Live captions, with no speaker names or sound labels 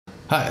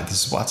Hi,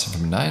 this is Watson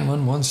from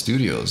 911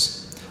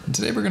 Studios, and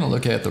today we're going to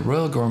look at the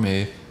Royal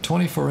Gourmet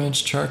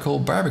 24-inch charcoal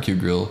barbecue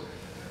grill.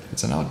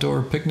 It's an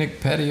outdoor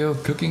picnic patio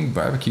cooking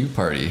barbecue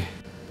party.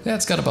 Yeah,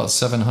 it's got about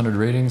 700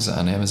 ratings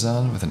on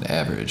Amazon with an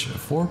average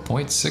of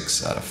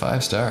 4.6 out of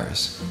 5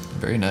 stars.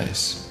 Very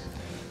nice.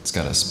 It's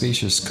got a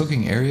spacious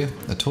cooking area,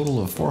 a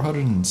total of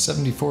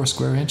 474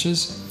 square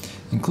inches,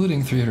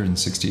 including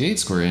 368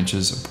 square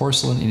inches of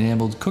porcelain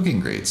enameled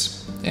cooking grates,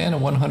 and a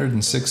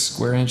 106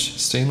 square inch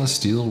stainless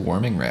steel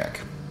warming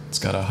rack. It's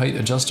got a height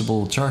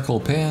adjustable charcoal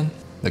pan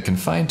that can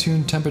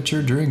fine-tune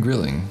temperature during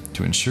grilling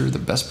to ensure the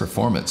best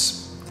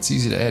performance. It's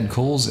easy to add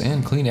coals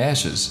and clean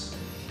ashes.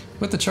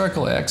 With the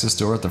charcoal access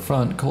door at the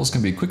front, coals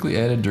can be quickly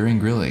added during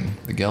grilling.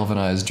 The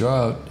galvanized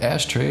draw-out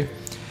ashtray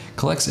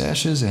collects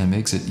ashes and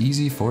makes it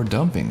easy for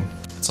dumping.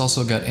 It's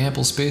also got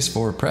ample space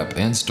for prep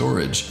and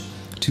storage.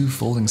 2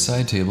 folding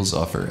side tables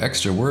offer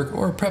extra work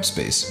or prep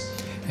space,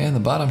 and the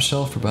bottom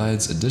shelf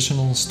provides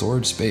additional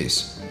storage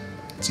space.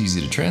 It's easy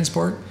to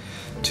transport,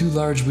 2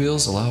 large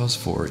wheels allows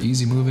for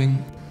easy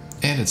moving,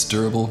 and it's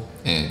durable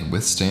and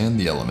withstand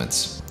the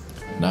elements.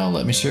 Now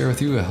let me share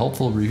with you a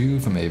helpful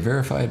review from a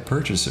verified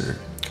purchaser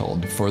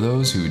called "For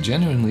Those Who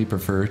Genuinely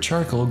Prefer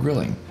Charcoal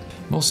Grilling."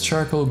 Most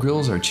charcoal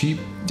grills are cheap,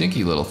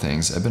 dinky little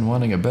things. I've been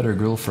wanting a better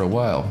grill for a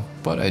while,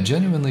 but I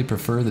genuinely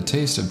prefer the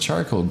taste of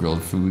charcoal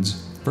grilled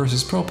foods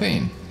versus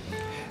propane.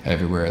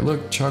 Everywhere I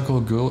looked,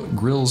 charcoal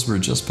grills were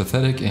just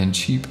pathetic and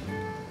cheap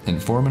in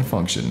form and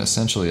function,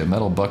 essentially a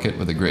metal bucket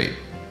with a grate.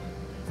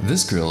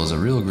 This grill is a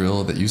real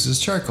grill that uses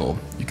charcoal.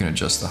 You can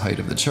adjust the height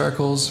of the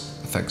charcoals,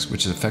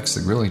 which affects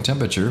the grilling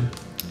temperature,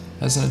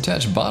 has an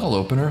attached bottle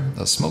opener,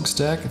 a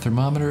smokestack, a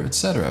thermometer,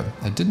 etc.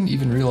 I didn't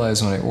even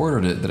realize when I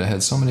ordered it that it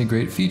had so many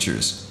great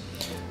features.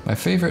 My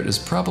favorite is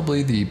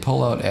probably the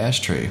pull-out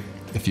ashtray.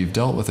 If you've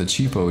dealt with a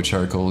cheapo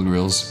charcoal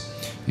grills,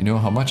 you know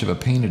how much of a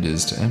pain it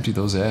is to empty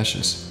those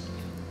ashes.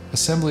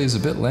 Assembly is a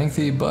bit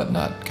lengthy, but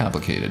not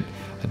complicated.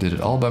 I did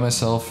it all by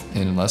myself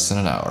in less than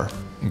an hour,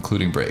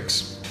 including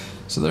breaks.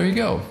 So there you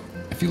go.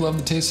 If you love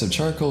the taste of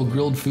charcoal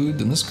grilled food,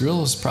 then this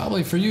grill is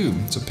probably for you.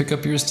 So pick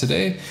up yours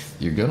today.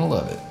 You're gonna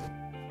love it.